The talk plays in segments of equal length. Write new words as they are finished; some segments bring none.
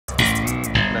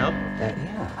help?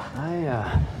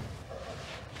 Yeah,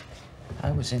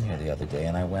 I was in here the other day,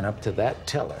 and I went up to that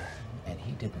teller, and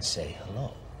he didn't say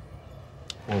hello.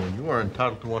 Well, you are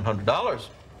entitled to $100.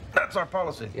 That's our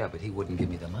policy. Yeah, but he wouldn't give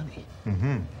me the money.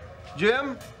 Mm-hmm.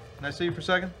 Jim, can I see you for a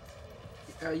second?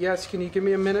 Yes, can you give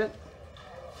me a minute?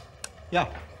 Yeah.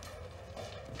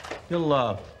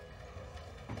 He'll,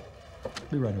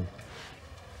 be right over.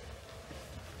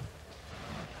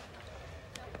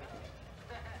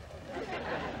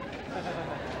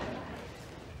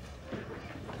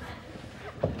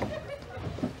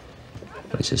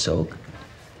 What is this, oak?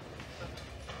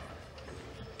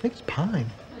 I think it's pine.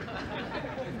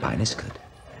 Pine is good.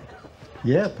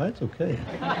 Yeah, pine's okay.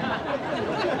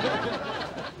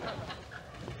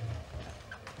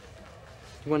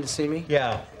 You wanted to see me?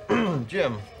 Yeah.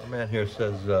 Jim, our man here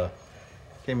says,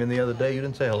 came in the other day. You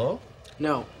didn't say hello?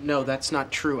 No, that's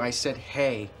not true. I said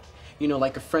hey. You know,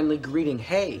 like a friendly greeting.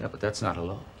 Hey. Yeah, but that's not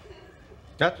hello.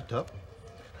 That's a tough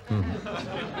one.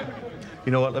 Mm-hmm.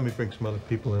 You know what? Let me bring some other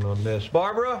people in on this.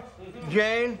 Barbara,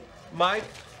 Jane, Mike,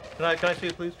 can I see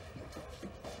you, please?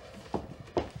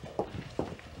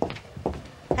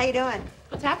 How you doing?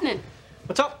 What's happening?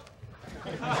 What's up?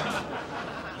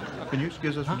 Can you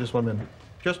excuse us for just 1 minute?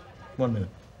 Just 1 minute.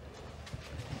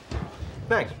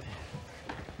 Thanks.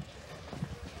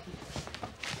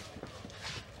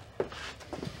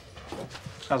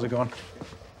 How's it going?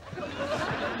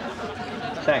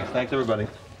 Thanks everybody.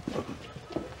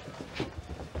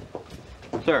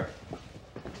 Sir,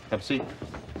 have a seat.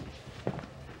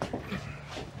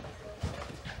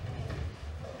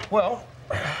 Well,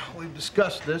 we've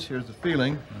discussed this. Here's the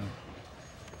feeling.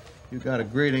 You got a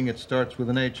greeting. It starts with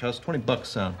an H. How's $20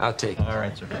 sound? I'll take it. All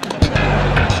right, sir.